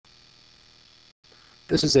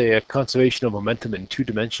This is a conservation of momentum in 2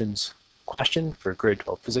 dimensions question for grade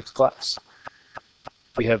 12 physics class.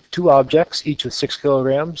 We have 2 objects, each with 6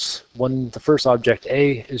 kilograms. The first object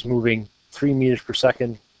A is moving 3 meters per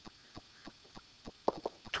second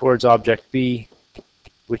towards object B,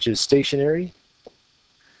 which is stationary.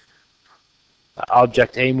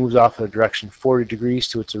 Object A moves off in a direction 40 degrees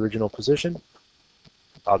to its original position.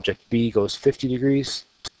 Object B goes 50 degrees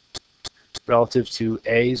relative to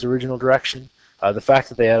A's original direction. The fact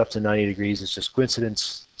that they add up to 90 degrees is just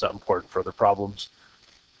coincidence. It's not important for other problems.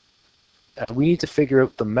 We need to figure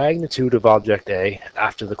out the magnitude of object A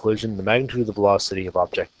after the collision, the magnitude of the velocity of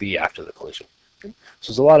object B after the collision. So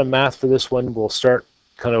there's a lot of math for this one. We'll start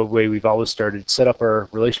kind of the way we've always started, set up our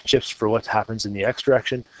relationships for what happens in the x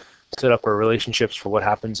direction, set up our relationships for what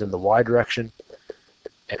happens in the y direction,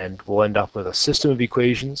 and we'll end up with a system of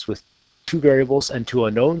equations with 2 variables and 2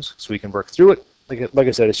 unknowns, so we can work through it. Like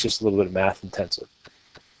I said, it's just a little bit math intensive.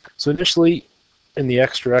 So initially, in the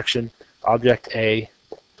x direction, object A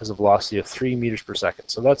has a velocity of 3 meters per second.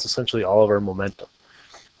 So that's essentially all of our momentum.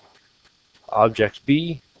 Object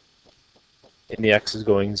B in the x is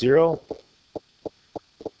going 0,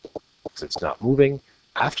 because it's not moving.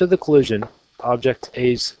 After the collision, object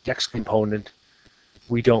A's x component,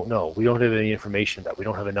 we don't know. We don't have any information about. We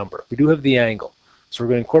don't have a number. We do have the angle. So we're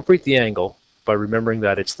going to incorporate the angle by remembering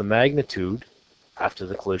that it's the magnitude after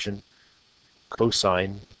the collision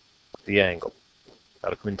cosine the angle.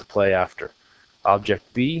 That'll come into play after.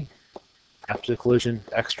 Object B after the collision,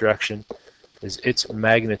 x direction, is its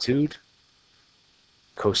magnitude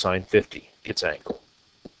cosine 50, its angle.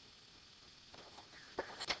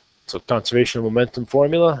 So conservation of momentum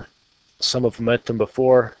formula, sum of momentum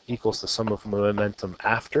before equals the sum of momentum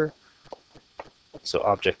after. So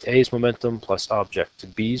object A's momentum plus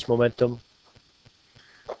object B's momentum.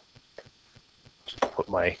 Just put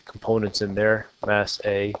my components in there. Mass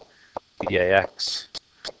A, BAX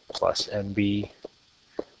plus MB,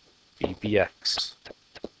 BBX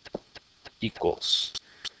equals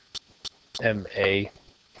MA,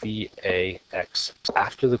 VAX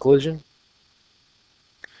after the collision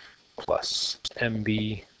plus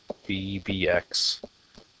MB, BBX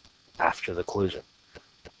after the collision.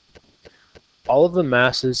 All of the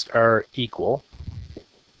masses are equal.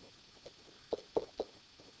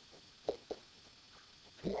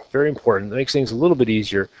 Very important. It makes things a little bit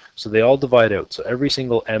easier. So they all divide out. So every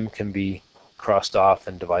single m can be crossed off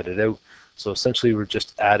and divided out. So essentially we're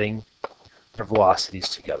just adding our velocities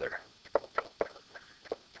together.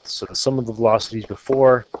 So the sum of the velocities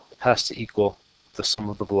before has to equal the sum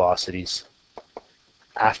of the velocities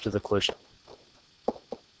after the collision.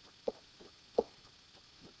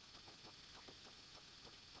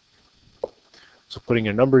 So putting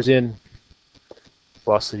your numbers in,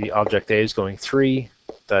 velocity object A is going 3.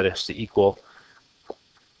 That is to equal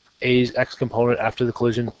A's x component after the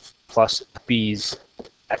collision plus B's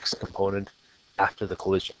x component after the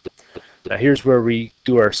collision. Now here's where we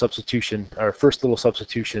do our substitution, our first little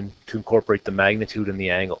substitution to incorporate the magnitude and the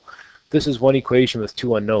angle. This is one equation with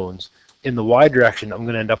 2 unknowns. In the y direction, I'm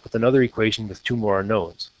going to end up with another equation with 2 more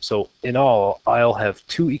unknowns. So in all, I'll have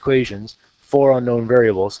 2 equations, 4 unknown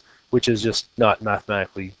variables, which is just not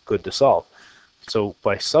mathematically good to solve. So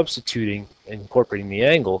by substituting and incorporating the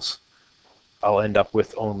angles, I'll end up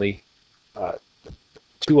with only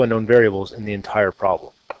 2 unknown variables in the entire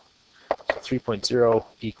problem. So 3.0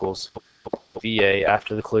 equals VA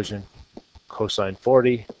after the collision cosine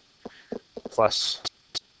 40 plus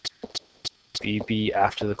BB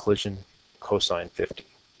after the collision cosine 50.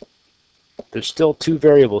 There's still 2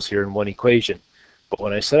 variables here in one equation, but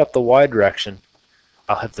when I set up the y direction,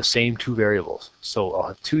 I'll have the same 2 variables. So I'll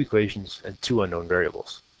have 2 equations and 2 unknown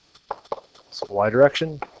variables. So y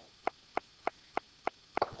direction,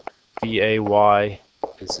 VAY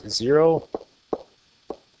is 0,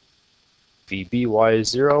 VBY is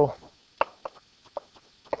 0,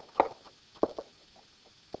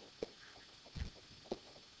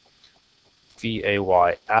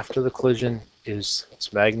 VAY after the collision is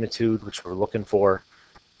its magnitude, which we're looking for,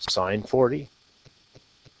 sine 40.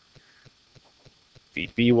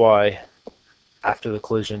 VBY after the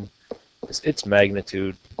collision is its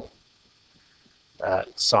magnitude,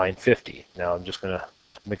 sine 50. Now I'm just going to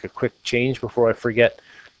make a quick change before I forget.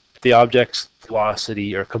 The object's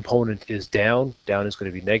velocity or component is down. Down is going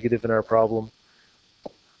to be negative in our problem.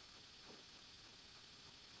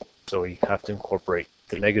 So we have to incorporate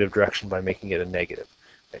the negative direction by making it a negative.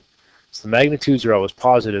 Okay. So the magnitudes are always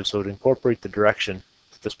positive, so to incorporate the direction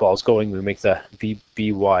that this ball is going, we make the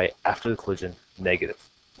VBY after the collision negative.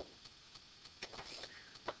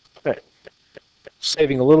 All right.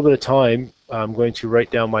 Saving a little bit of time, I'm going to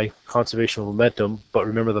write down my conservation of momentum, but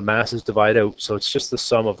remember the masses divide out, so it's just the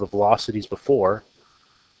sum of the velocities before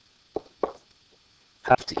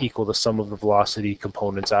have to equal the sum of the velocity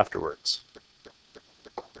components afterwards.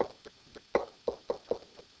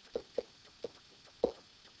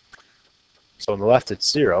 So on the left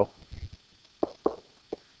it's 0,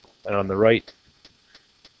 and on the right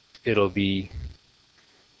it'll be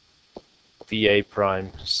VA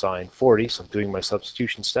prime sine 40, so I'm doing my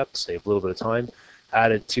substitution step to save a little bit of time,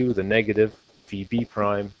 added to the negative VB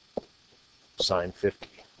prime sine 50.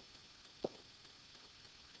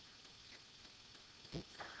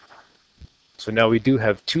 So now we do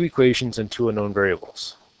have two equations and two unknown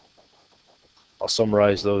variables. I'll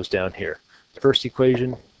summarize those down here. First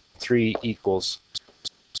equation, 3 equals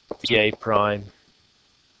VA prime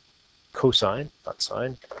cosine, not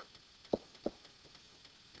sine,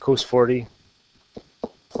 cos 40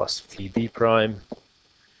 plus VB prime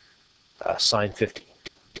sine 50.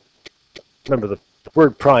 Remember, the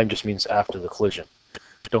word prime just means after the collision.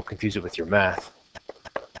 Don't confuse it with your math.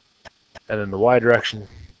 And then the y direction,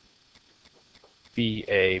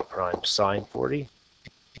 VA prime sine 40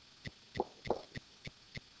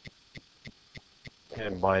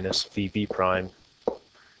 and minus VB prime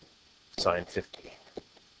sine 50.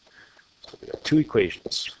 So we got two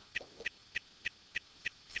equations.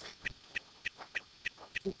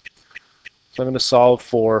 So I'm going to solve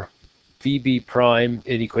for VB prime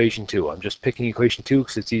in equation 2. I'm just picking equation 2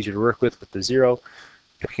 because it's easier to work with the 0.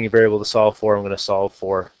 Picking a variable to solve for, I'm going to solve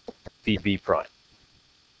for VB prime.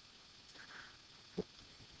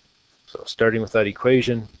 So starting with that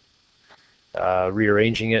equation,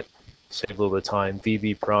 rearranging it, save a little bit of time.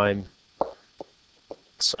 VB prime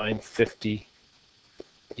sine 50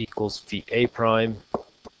 equals VA prime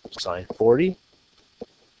sine 40.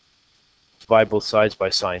 Divide both sides by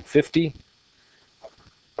sine 50.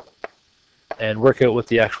 And work out what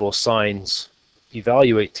the actual signs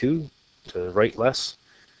evaluate to write less,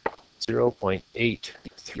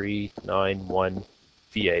 0.8391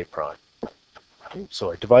 VA prime.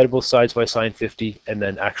 So I divided both sides by sine 50, and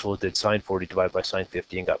then actual did sine 40 divided by sine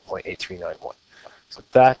 50 and got 0.8391. So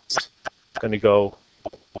that's going to go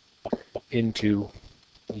into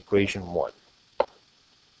equation 1.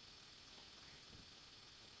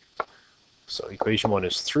 So equation 1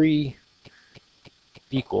 is 3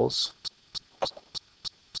 equals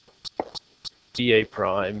VA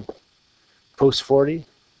prime cos 40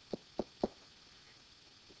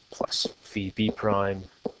 plus VB prime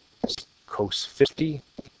cos 50.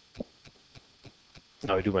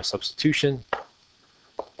 Now I do my substitution.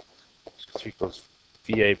 So 3 equals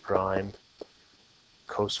VA prime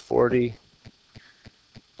cos 40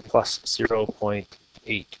 plus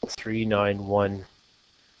 0.8391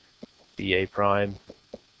 VA prime.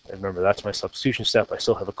 And remember, that's my substitution step. I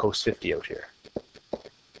still have a cos 50 out here.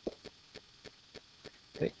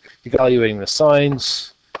 Okay. Evaluating the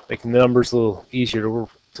signs, making the numbers a little easier to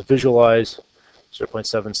visualize.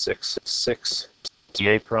 0.766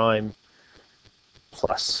 VA prime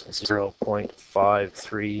plus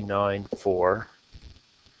 0.5394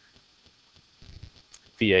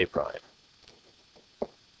 VA prime.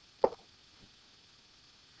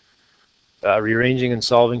 Rearranging and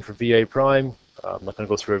solving for VA prime. I'm not going to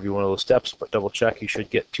go through every one of those steps, but double check. You should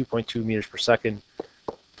get 2.2 meters per second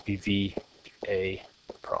to be VA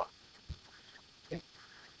prime. Okay.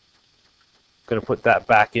 Going to put that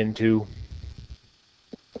back into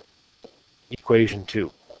equation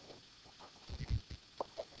 2.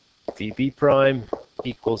 VB prime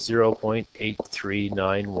equals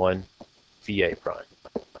 0.8391 VA prime.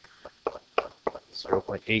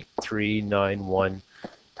 0.8391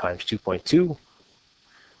 times 2.2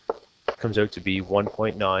 comes out to be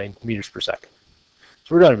 1.9 meters per second.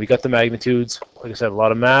 So we're done. We got the magnitudes. Like I said, a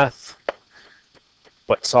lot of math,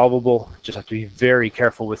 but solvable. Just have to be very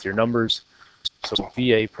careful with your numbers. So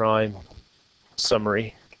VA prime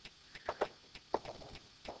summary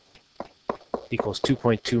equals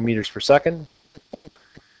 2.2 meters per second.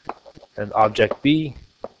 And object B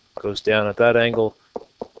goes down at that angle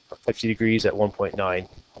 50 degrees at 1.9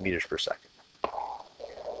 meters per second.